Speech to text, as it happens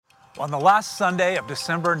On the last Sunday of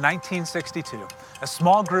December 1962, a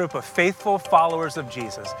small group of faithful followers of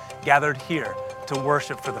Jesus gathered here to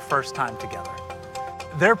worship for the first time together.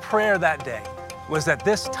 Their prayer that day was that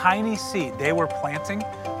this tiny seed they were planting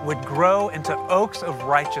would grow into oaks of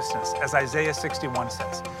righteousness, as Isaiah 61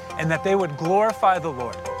 says, and that they would glorify the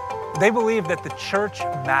Lord. They believed that the church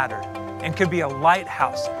mattered and could be a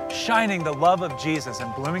lighthouse shining the love of Jesus in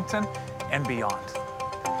Bloomington and beyond.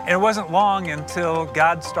 And it wasn't long until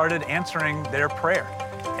God started answering their prayer.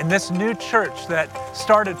 And this new church that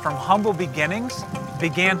started from humble beginnings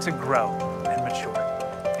began to grow and mature.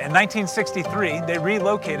 In 1963, they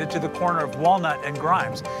relocated to the corner of Walnut and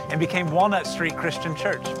Grimes and became Walnut Street Christian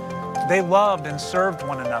Church. They loved and served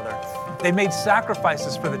one another. They made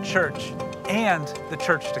sacrifices for the church and the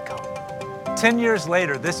church to come. 10 years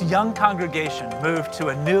later, this young congregation moved to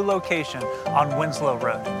a new location on Winslow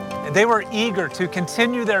Road. They were eager to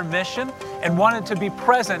continue their mission and wanted to be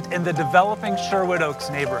present in the developing Sherwood Oaks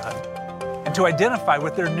neighborhood. And to identify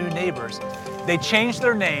with their new neighbors, they changed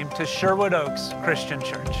their name to Sherwood Oaks Christian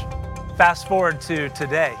Church. Fast forward to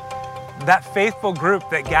today. That faithful group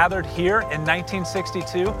that gathered here in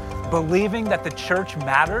 1962, believing that the church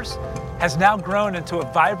matters, has now grown into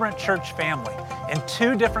a vibrant church family in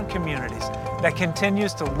 2 different communities that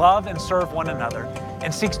continues to love and serve one another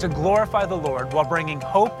and seeks to glorify the Lord while bringing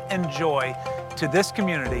hope and joy to this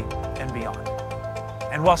community and beyond.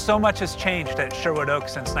 And while so much has changed at Sherwood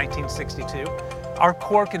Oaks since 1962, our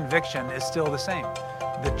core conviction is still the same.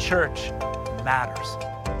 The church matters.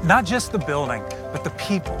 Not just the building, but the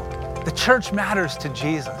people. The church matters to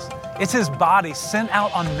Jesus. It's his body sent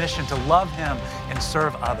out on mission to love him and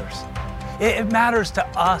serve others. It matters to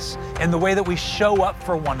us in the way that we show up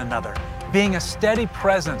for one another, being a steady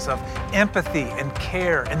presence of empathy and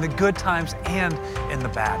care in the good times and in the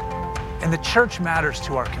bad. And the church matters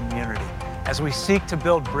to our community as we seek to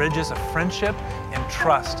build bridges of friendship and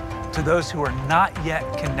trust to those who are not yet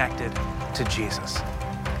connected to Jesus.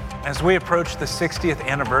 As we approach the 60th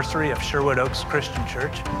anniversary of Sherwood Oaks Christian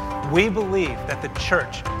Church, we believe that the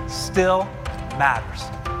church still matters.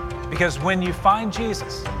 Because when you find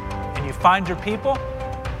Jesus, and you find your people,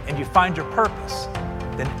 and you find your purpose,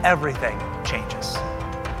 then everything changes.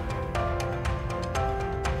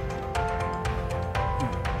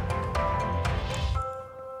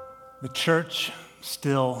 The church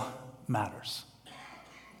still matters.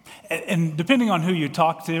 And depending on who you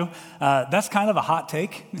talk to, that's kind of a hot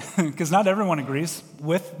take, because not everyone agrees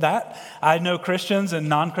with that. I know Christians and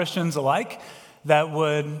non-Christians alike that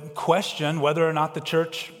would question whether or not the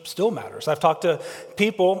church still matters. I've talked to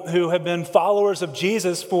people who have been followers of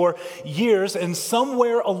Jesus for years, and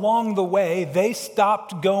somewhere along the way, they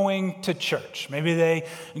stopped going to church. Maybe they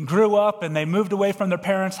grew up and they moved away from their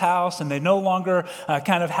parents' house, and they no longer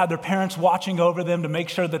kind of had their parents watching over them to make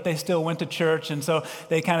sure that they still went to church, and so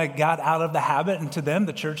they kind of got out of the habit, and to them,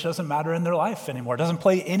 the church doesn't matter in their life anymore. It doesn't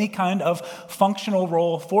play any kind of functional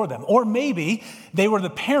role for them. Or maybe they were the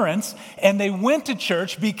parents, and they went to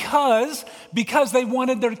church because they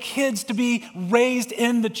wanted their kids to be raised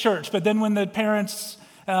in the church. But then when the parents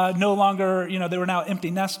no longer, they were now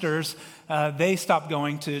empty nesters, they stopped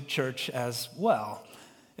going to church as well.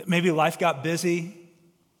 Maybe life got busy,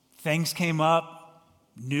 things came up,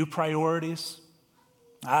 new priorities.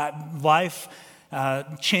 Life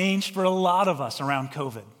changed for a lot of us around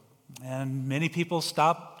COVID. And many people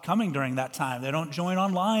stopped coming during that time. They don't join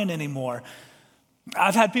online anymore.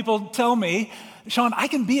 I've had people tell me, Sean, I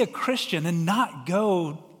can be a Christian and not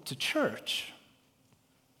go to church.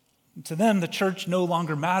 To them, the church no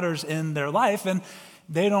longer matters in their life, and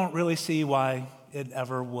they don't really see why it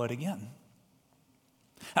ever would again.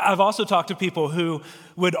 I've also talked to people who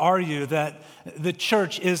would argue that the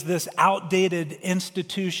church is this outdated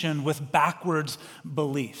institution with backwards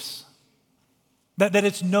beliefs. That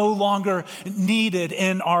it's no longer needed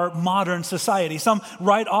in our modern society. Some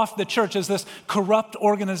write off the church as this corrupt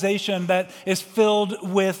organization that is filled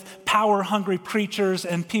with power-hungry preachers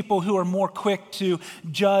and people who are more quick to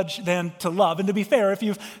judge than to love. And to be fair, if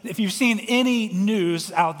you've seen any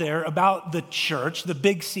news out there about the church, the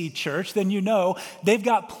Big C church, then you know they've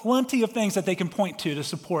got plenty of things that they can point to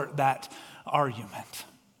support that argument.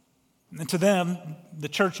 And to them, the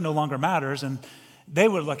church no longer matters, and they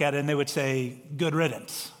would look at it and they would say, good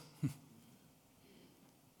riddance. And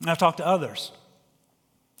I've talked to others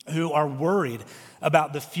who are worried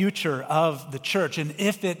about the future of the church and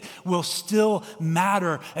if it will still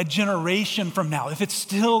matter a generation from now, if it's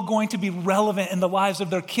still going to be relevant in the lives of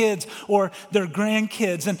their kids or their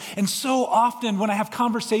grandkids. And so often when I have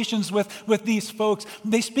conversations with these folks,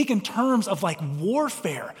 they speak in terms of like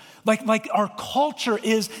warfare. Like our culture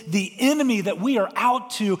is the enemy that we are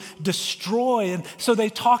out to destroy. And so they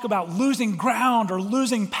talk about losing ground or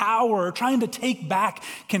losing power or trying to take back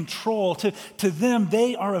control. To them,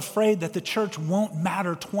 they are afraid that the church won't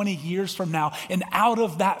matter 20 years from now. And out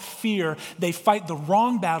of that fear, they fight the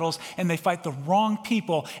wrong battles and they fight the wrong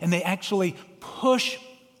people and they actually push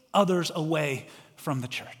others away from the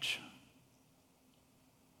church.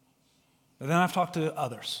 But then I've talked to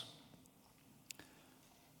others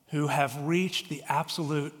who have reached the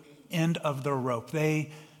absolute end of their rope.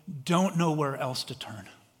 They don't know where else to turn.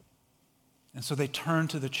 And so they turn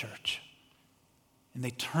to the church and they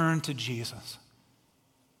turn to Jesus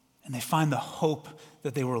and they find the hope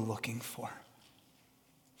that they were looking for.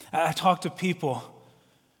 I talked to people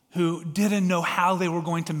who didn't know how they were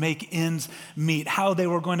going to make ends meet, how they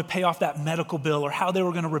were going to pay off that medical bill or how they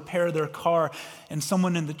were going to repair their car. And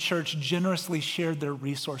someone in the church generously shared their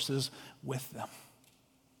resources with them.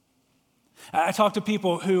 I talked to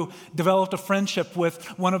people who developed a friendship with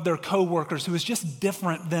one of their coworkers who was just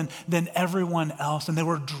different than everyone else. And they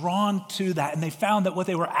were drawn to that. And they found that what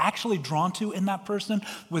they were actually drawn to in that person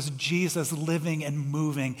was Jesus living and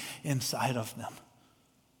moving inside of them.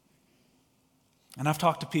 And I've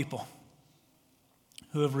talked to people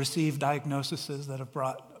who have received diagnoses that have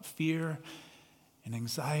brought fear and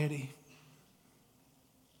anxiety.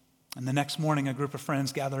 And the next morning, a group of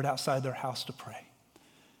friends gathered outside their house to pray.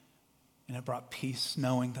 And it brought peace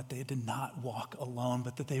knowing that they did not walk alone,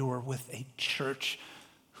 but that they were with a church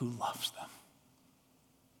who loves them.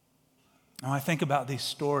 Now I think about these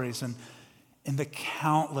stories and the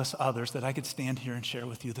countless others that I could stand here and share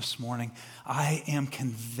with you this morning. I am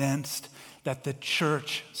convinced that the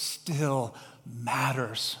church still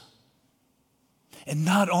matters. And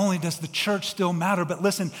not only does the church still matter, but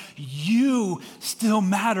listen, you still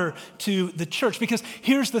matter to the church. Because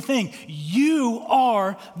here's the thing, you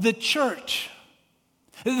are the church.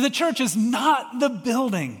 The church is not the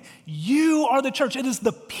building. You are the church. It is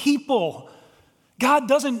the people. God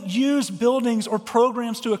doesn't use buildings or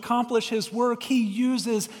programs to accomplish his work. He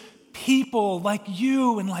uses people like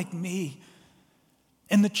you and like me.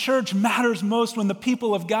 And the church matters most when the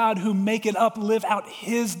people of God who make it up live out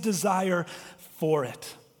his desire for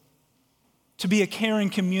it. To be a caring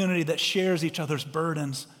community that shares each other's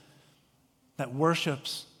burdens, that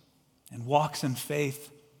worships and walks in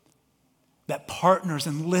faith, that partners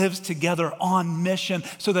and lives together on mission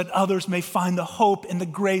so that others may find the hope and the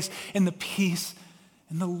grace and the peace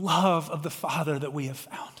and the love of the Father that we have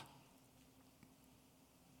found.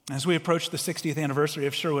 As we approach the 60th anniversary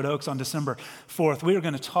of Sherwood Oaks on December 4th, we are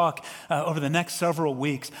going to talk over the next several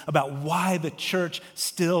weeks about why the church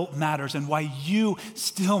still matters and why you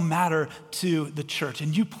still matter to the church.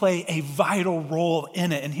 And you play a vital role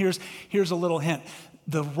in it. And here's a little hint.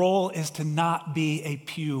 The role is to not be a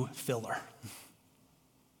pew filler.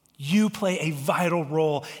 You play a vital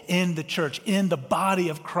role in the church, in the body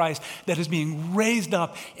of Christ that is being raised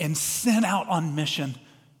up and sent out on mission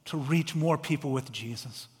to reach more people with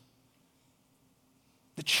Jesus.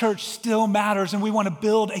 The church still matters, and we want to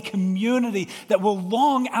build a community that will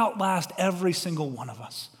long outlast every single one of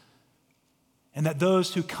us, and that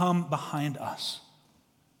those who come behind us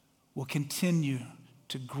will continue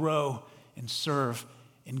to grow and serve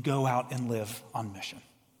and go out and live on mission.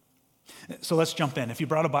 So let's jump in. If you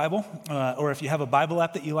brought a Bible, or if you have a Bible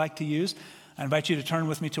app that you like to use, I invite you to turn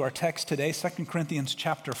with me to our text today, 2 Corinthians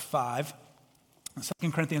chapter 5.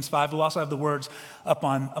 2 Corinthians 5, we'll also have the words up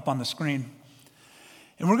on the screen.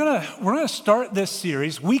 And we're gonna start this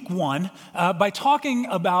series, week 1, by talking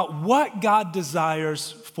about what God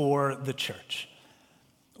desires for the church.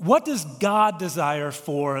 What does God desire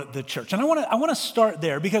for the church? And I want to start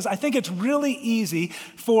there because I think it's really easy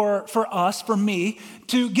for us, for me,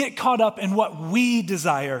 to get caught up in what we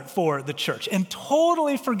desire for the church and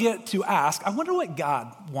totally forget to ask, I wonder what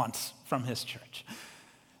God wants from his church.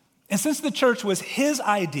 And since the church was his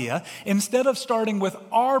idea, instead of starting with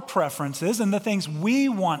our preferences and the things we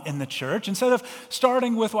want in the church, instead of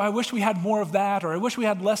starting with, well, I wish we had more of that, or I wish we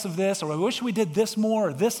had less of this, or I wish we did this more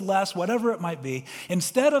or this less, whatever it might be,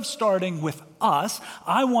 instead of starting with us,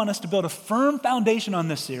 I want us to build a firm foundation on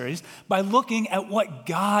this series by looking at what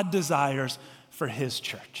God desires for his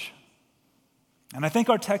church. And I think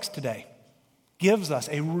our text today gives us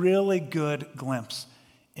a really good glimpse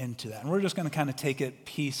into that. And we're just going to kind of take it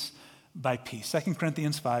piece by piece. 2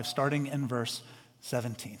 Corinthians 5, starting in verse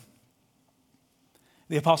 17.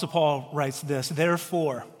 The Apostle Paul writes this,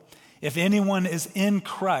 "Therefore, if anyone is in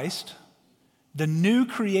Christ, the new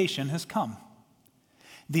creation has come.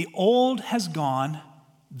 The old has gone,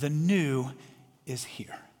 the new is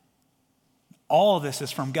here." All this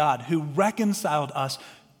is from God, who reconciled us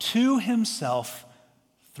to himself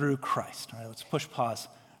through Christ. All right, let's push pause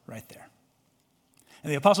right there.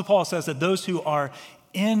 And the Apostle Paul says that those who are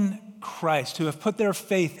in Christ, who have put their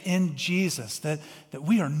faith in Jesus, that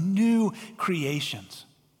we are new creations.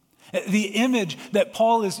 The image that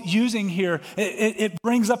Paul is using here, it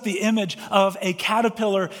brings up the image of a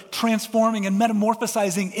caterpillar transforming and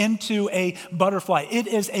metamorphosizing into a butterfly. It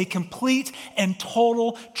is a complete and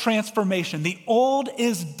total transformation. The old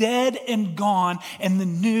is dead and gone, and the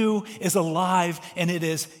new is alive, and it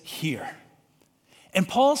is here. And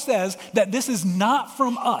Paul says that this is not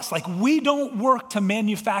from us. Like, we don't work to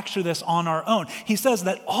manufacture this on our own. He says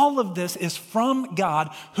that all of this is from God,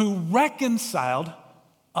 who reconciled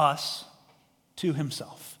us to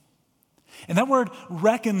himself. And that word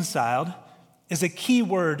reconciled is a key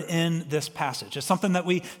word in this passage. It's something that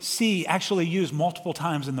we see actually used multiple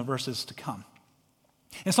times in the verses to come.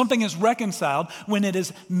 And something is reconciled when it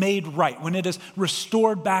is made right, when it is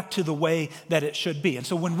restored back to the way that it should be. And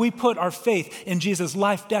so when we put our faith in Jesus'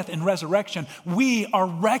 life, death, and resurrection, we are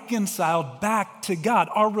reconciled back to God.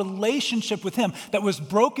 Our relationship with him that was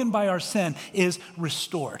broken by our sin is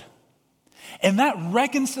restored. And that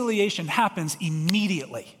reconciliation happens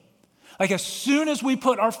immediately. Like, as soon as we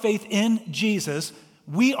put our faith in Jesus,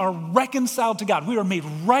 we are reconciled to God. We are made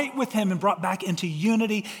right with him and brought back into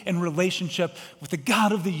unity and relationship with the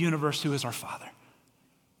God of the universe, who is our Father.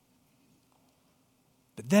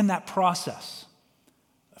 But then that process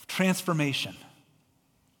of transformation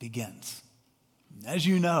begins. As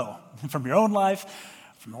you know, from your own life,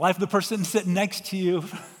 from the life of the person sitting next to you,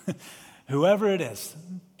 whoever it is,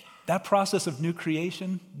 that process of new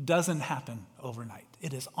creation doesn't happen overnight.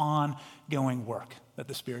 It is ongoing work that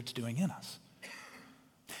the Spirit's doing in us.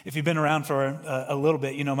 If you've been around for a little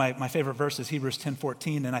bit, you know my favorite verse is Hebrews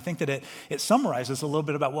 10:14, and I think that it summarizes a little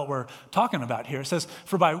bit about what we're talking about here. It says,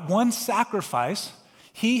 "For by one sacrifice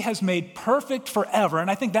he has made perfect forever," and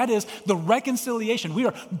I think that is the reconciliation. We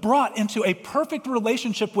are brought into a perfect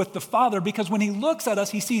relationship with the Father, because when he looks at us,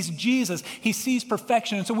 he sees Jesus, he sees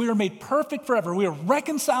perfection, and so we are made perfect forever. We are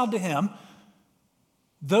reconciled to him.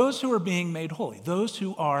 Those who are being made holy, those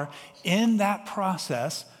who are in that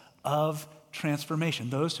process of transformation,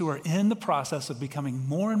 those who are in the process of becoming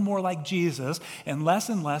more and more like Jesus and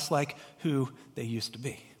less like who they used to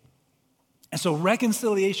be. And so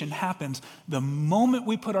reconciliation happens the moment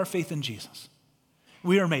we put our faith in Jesus.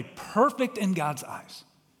 We are made perfect in God's eyes,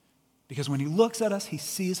 because when he looks at us, he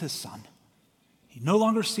sees his Son. He no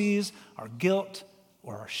longer sees our guilt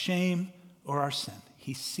or our shame or our sin.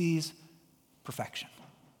 He sees perfection.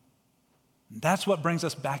 And that's what brings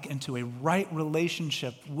us back into a right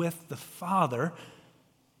relationship with the Father.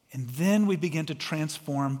 And then we begin to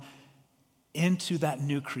transform into that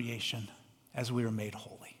new creation as we are made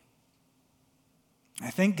holy. I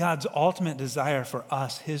think God's ultimate desire for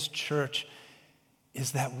us, his church,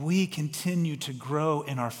 is that we continue to grow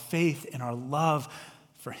in our faith, in our love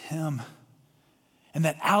for him. And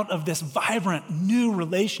that out of this vibrant new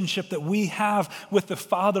relationship that we have with the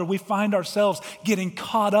Father, we find ourselves getting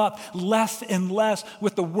caught up less and less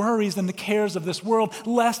with the worries and the cares of this world,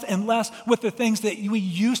 less and less with the things that we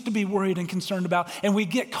used to be worried and concerned about. And we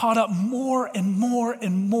get caught up more and more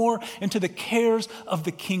and more into the cares of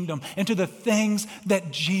the kingdom, into the things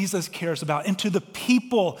that Jesus cares about, into the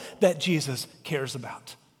people that Jesus cares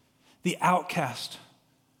about. The outcast,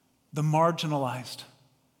 the marginalized,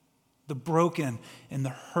 the broken and the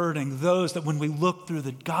hurting, those that when we look through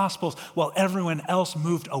the Gospels, while everyone else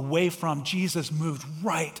moved away from, Jesus moved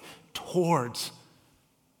right towards.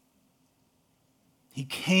 He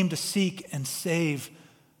came to seek and save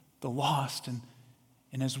the lost. And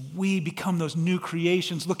as we become those new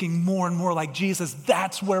creations, looking more and more like Jesus,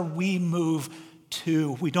 that's where we move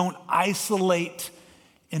to. We don't isolate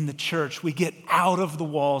in the church. We get out of the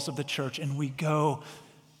walls of the church and we go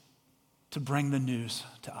to bring the news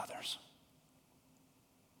to others.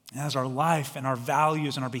 As our life and our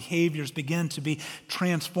values and our behaviors begin to be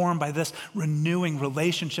transformed by this renewing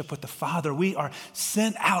relationship with the Father, we are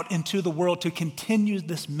sent out into the world to continue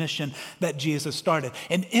this mission that Jesus started.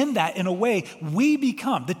 And in that, in a way,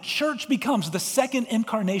 the church becomes the second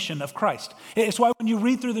incarnation of Christ. It's why when you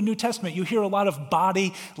read through the New Testament, you hear a lot of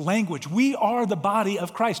body language. We are the body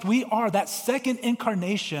of Christ. We are that second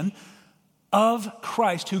incarnation of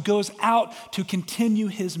Christ who goes out to continue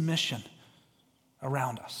his mission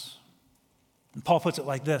around us. And Paul puts it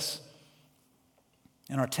like this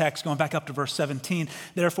In our text, going back up to verse 17,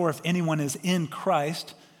 therefore, if anyone is in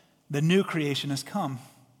Christ, the new creation has come.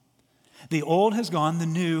 The old has gone, the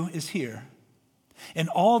new is here. And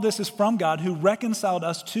all this is from God, who reconciled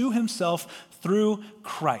us to himself through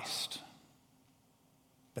Christ.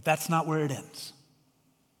 But that's not where it ends.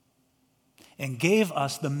 And gave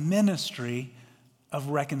us the ministry of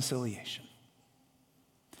reconciliation.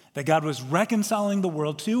 That God was reconciling the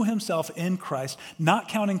world to himself in Christ, not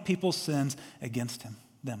counting people's sins against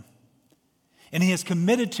them. And he has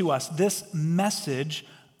committed to us this message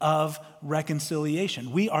of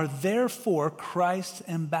reconciliation. We are therefore Christ's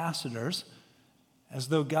ambassadors, as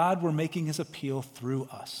though God were making his appeal through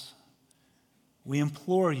us. We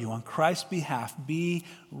implore you on Christ's behalf, be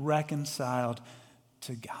reconciled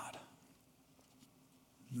to God.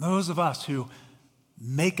 Those of us who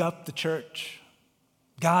make up the church,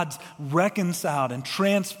 God's reconciled and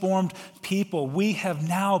transformed people, we have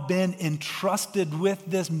now been entrusted with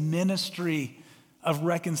this ministry of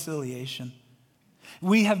reconciliation.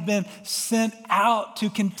 We have been sent out to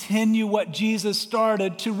continue what Jesus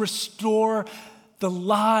started, to restore the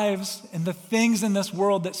lives and the things in this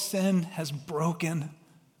world that sin has broken.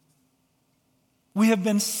 We have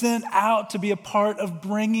been sent out to be a part of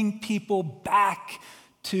bringing people back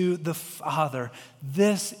to the Father.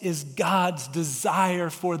 This is God's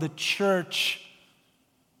desire for the church.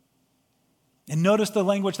 And notice the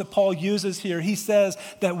language that Paul uses here. He says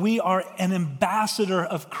that we are an ambassador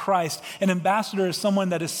of Christ. An ambassador is someone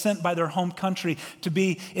that is sent by their home country to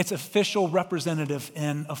be its official representative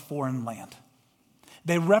in a foreign land.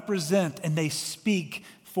 They represent and they speak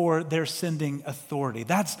for their sending authority.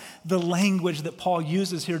 That's the language that Paul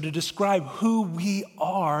uses here to describe who we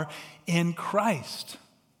are in Christ.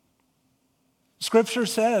 Scripture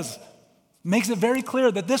makes it very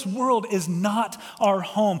clear that this world is not our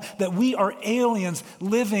home, that we are aliens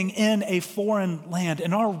living in a foreign land.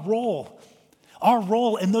 And our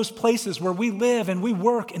role in those places where we live and we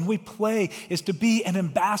work and we play is to be an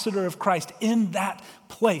ambassador of Christ in that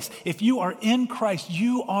place. If you are in Christ,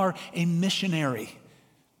 you are a missionary.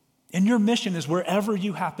 And your mission is wherever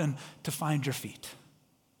you happen to find your feet.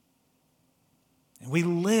 And we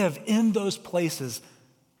live in those places,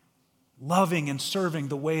 loving and serving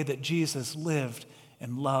the way that Jesus lived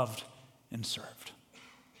and loved and served.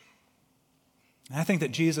 And I think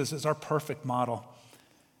that Jesus is our perfect model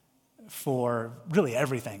for really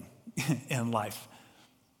everything in life.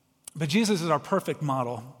 But Jesus is our perfect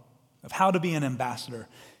model of how to be an ambassador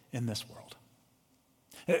in this world.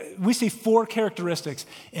 We see 4 characteristics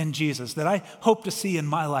in Jesus that I hope to see in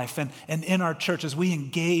my life and in our church as we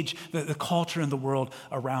engage the culture and the world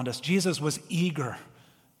around us. Jesus was eager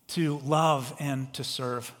to love and to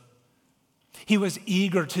serve. He was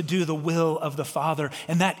eager to do the will of the Father,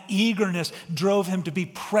 and that eagerness drove him to be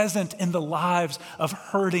present in the lives of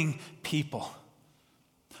hurting people.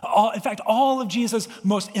 In fact, all of Jesus'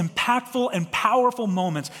 most impactful and powerful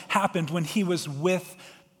moments happened when he was with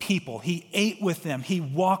people. He ate with them. He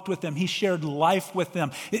walked with them. He shared life with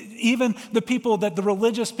them. Even the people that the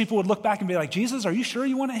religious people would look back and be like, Jesus, are you sure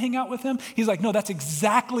you want to hang out with him? He's like, no, that's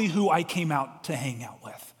exactly who I came out to hang out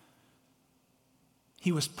with.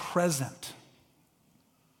 He was present.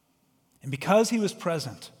 And because he was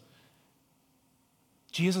present,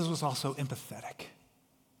 Jesus was also empathetic.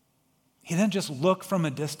 He didn't just look from a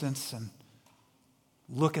distance and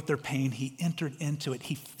look at their pain. He entered into it.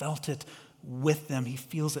 He felt it with them. He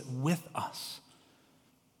feels it with us.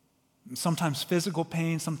 Sometimes physical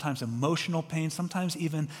pain, sometimes emotional pain, sometimes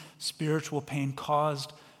even spiritual pain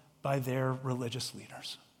caused by their religious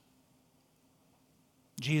leaders.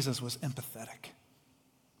 Jesus was empathetic.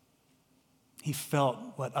 He felt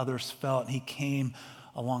what others felt. He came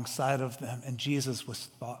alongside of them, and Jesus was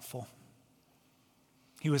thoughtful.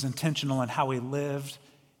 He was intentional in how he lived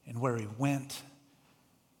and where he went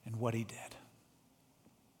and what he did.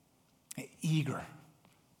 Eager,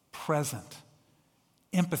 present,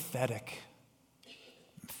 empathetic,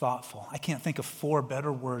 and thoughtful. I can't think of 4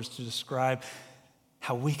 better words to describe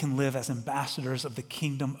how we can live as ambassadors of the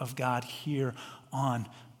kingdom of God here on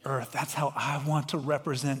earth. That's how I want to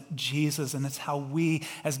represent Jesus, and it's how we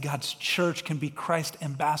as God's church can be Christ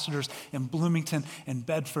ambassadors in Bloomington and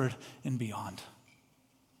Bedford and beyond.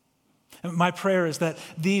 And my prayer is that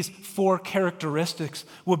these 4 characteristics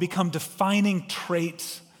will become defining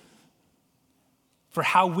traits for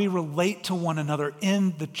how we relate to one another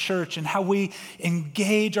in the church and how we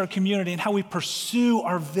engage our community and how we pursue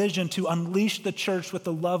our vision to unleash the church with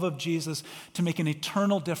the love of Jesus to make an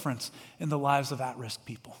eternal difference in the lives of at-risk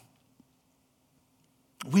people.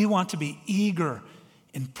 We want to be eager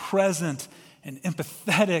and present and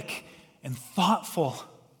empathetic and thoughtful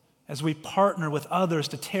as we partner with others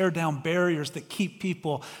to tear down barriers that keep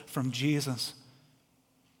people from Jesus.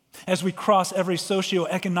 As we cross every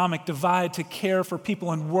socioeconomic divide to care for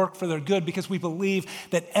people and work for their good because we believe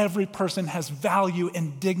that every person has value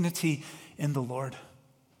and dignity in the Lord.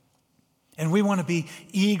 And we want to be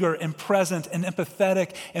eager and present and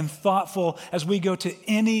empathetic and thoughtful as we go to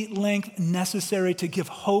any length necessary to give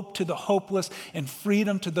hope to the hopeless and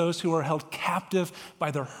freedom to those who are held captive by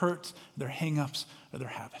their hurts, their hang-ups, or their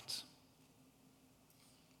habits.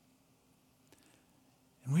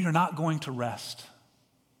 And we are not going to rest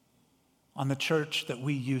on the church that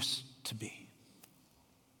we used to be.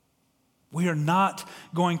 We are not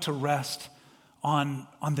going to rest on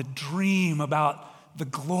the dream about the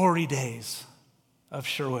glory days of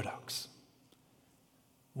Sherwood Oaks.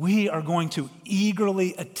 We are going to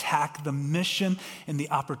eagerly attack the mission and the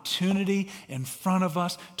opportunity in front of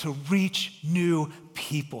us to reach new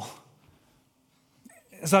people.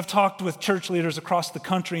 As I've talked with church leaders across the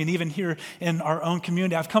country and even here in our own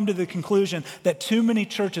community, I've come to the conclusion that too many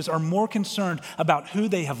churches are more concerned about who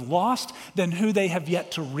they have lost than who they have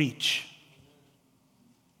yet to reach.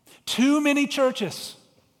 Too many churches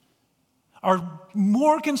are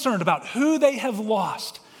more concerned about who they have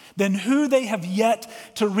lost than who they have yet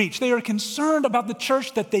to reach. They are concerned about the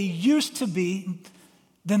church that they used to be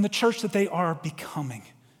than the church that they are becoming.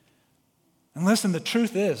 And listen, the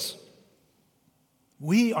truth is,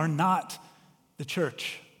 we are not the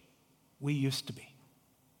church we used to be.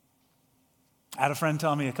 I had a friend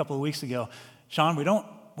tell me a couple of weeks ago, Sean, we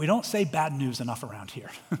don't say bad news enough around here.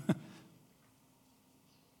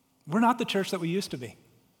 We're not the church that we used to be.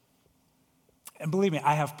 And believe me,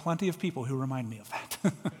 I have plenty of people who remind me of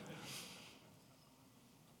that.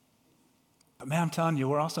 But man, I'm telling you,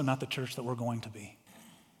 we're also not the church that we're going to be.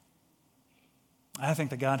 I think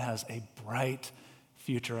that God has a bright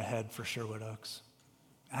future ahead for Sherwood Oaks.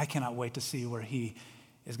 I cannot wait to see where he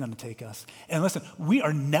is going to take us. And listen, we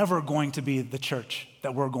are never going to be the church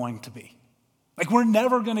that we're going to be. Like, we're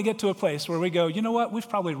never going to get to a place where we go, you know what, we've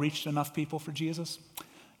probably reached enough people for Jesus.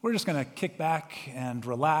 We're just going to kick back and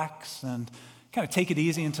relax and kind of take it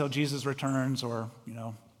easy until Jesus returns or,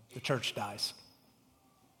 the church dies.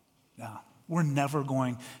 No, we're never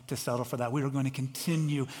going to settle for that. We are going to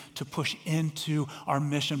continue to push into our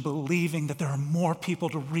mission, believing that there are more people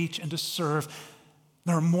to reach and to serve.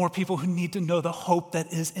 There are more people who need to know the hope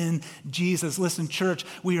that is in Jesus. Listen, church,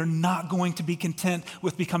 we are not going to be content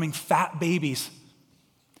with becoming fat babies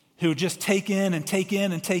who just take in and take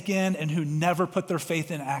in and take in and who never put their faith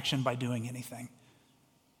in action by doing anything.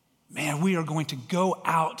 Man, we are going to go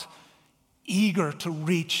out eager to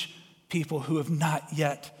reach people who have not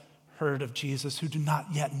yet heard of Jesus, who do not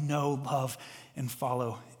yet know, love, and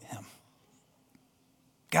follow him.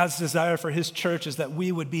 God's desire for his church is that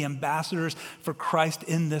we would be ambassadors for Christ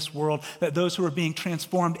in this world, that those who are being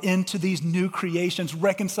transformed into these new creations,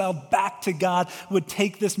 reconciled back to God, would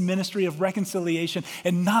take this ministry of reconciliation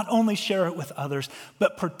and not only share it with others,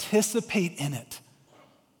 but participate in it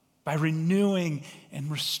by renewing and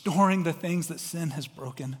restoring the things that sin has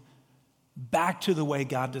broken back to the way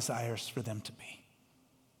God desires for them to be,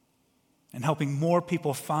 and helping more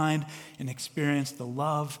people find and experience the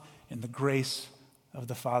love and the grace of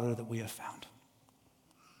the Father that we have found.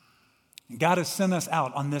 And God has sent us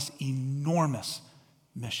out on this enormous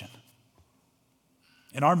mission.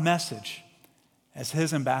 And our message as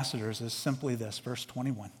his ambassadors is simply this, verse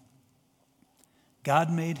 21. God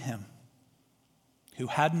made him who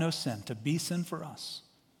had no sin to be sin for us,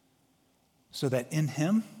 so that in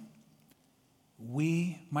him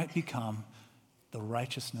we might become the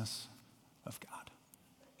righteousness of God.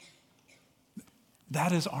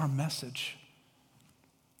 That is our message.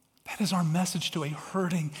 That is our message to a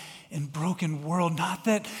hurting and broken world. Not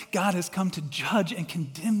that God has come to judge and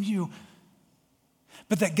condemn you,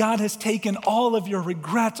 but that God has taken all of your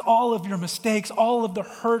regrets, all of your mistakes, all of the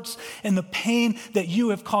hurts and the pain that you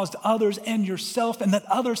have caused others and yourself and that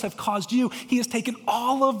others have caused you. He has taken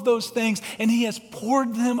all of those things and he has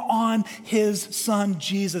poured them on his son,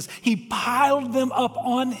 Jesus. He piled them up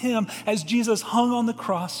on him as Jesus hung on the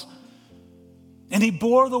cross. And he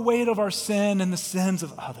bore the weight of our sin and the sins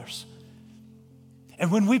of others.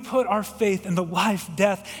 And when we put our faith in the life,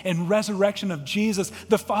 death, and resurrection of Jesus,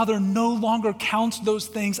 the Father no longer counts those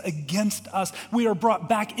things against us. We are brought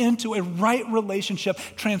back into a right relationship,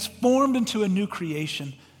 transformed into a new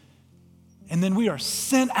creation. And then we are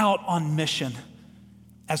sent out on mission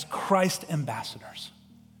as Christ ambassadors.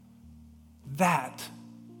 That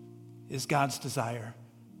is God's desire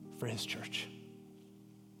for his church.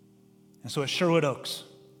 And so at Sherwood Oaks,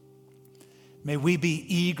 may we be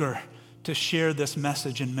eager to share this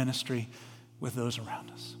message and ministry with those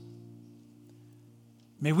around us.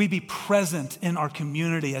 May we be present in our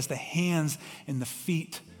community as the hands and the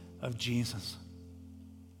feet of Jesus.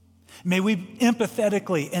 May we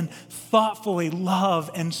empathetically and thoughtfully love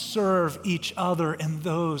and serve each other and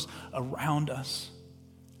those around us.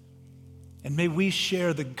 And may we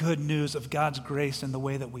share the good news of God's grace in the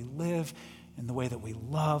way that we live, in the way that we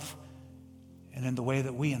love, and in the way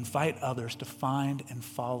that we invite others to find and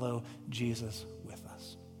follow Jesus with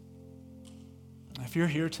us. If you're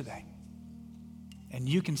here today and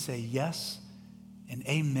you can say yes and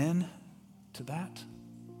amen to that,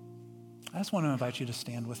 I just want to invite you to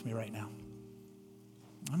stand with me right now.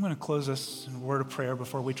 I'm going to close this in a word of prayer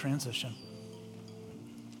before we transition.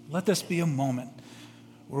 Let this be a moment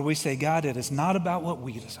where we say, God, it is not about what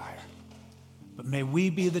we desire, but may we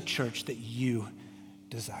be the church that you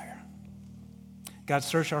desire. God,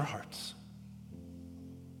 search our hearts.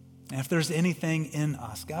 And if there's anything in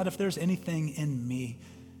us, God, if there's anything in me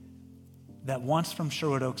that wants from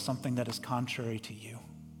Sherwood Oaks something that is contrary to you,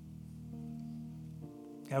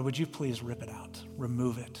 God, would you please rip it out,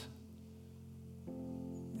 remove it.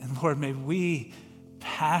 And Lord, may we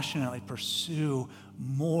passionately pursue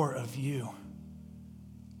more of you.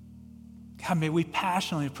 God, may we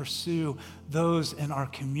passionately pursue those in our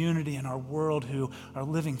community and our world who are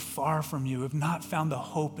living far from you, who have not found the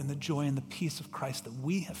hope and the joy and the peace of Christ that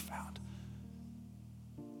we have found.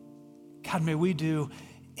 God, may we do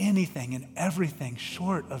anything and everything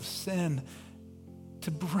short of sin to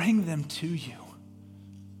bring them to you,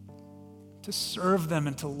 to serve them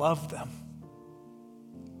and to love them,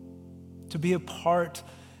 to be a part,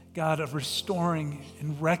 God, of restoring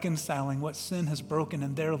and reconciling what sin has broken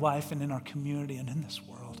in their life and in our community and in this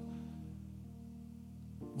world.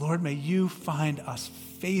 Lord, may you find us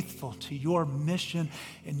faithful to your mission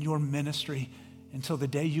and your ministry until the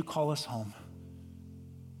day you call us home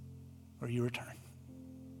or you return.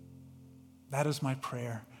 That is my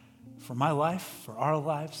prayer for my life, for our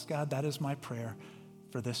lives, God. That is my prayer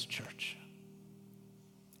for this church.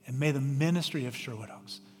 And may the ministry of Sherwood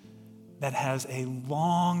Oaks, that has a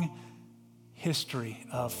long history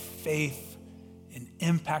of faith and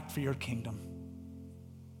impact for your kingdom,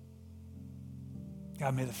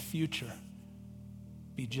 God, may the future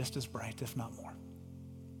be just as bright, if not more,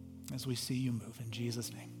 as we see you move. In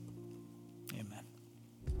Jesus' name, amen.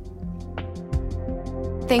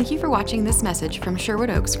 Thank you for watching this message from Sherwood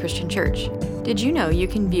Oaks Christian Church. Did you know you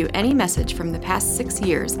can view any message from the past 6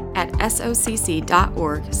 years at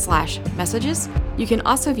socc.org/messages? You can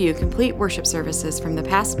also view complete worship services from the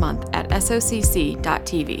past month at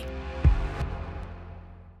socc.tv.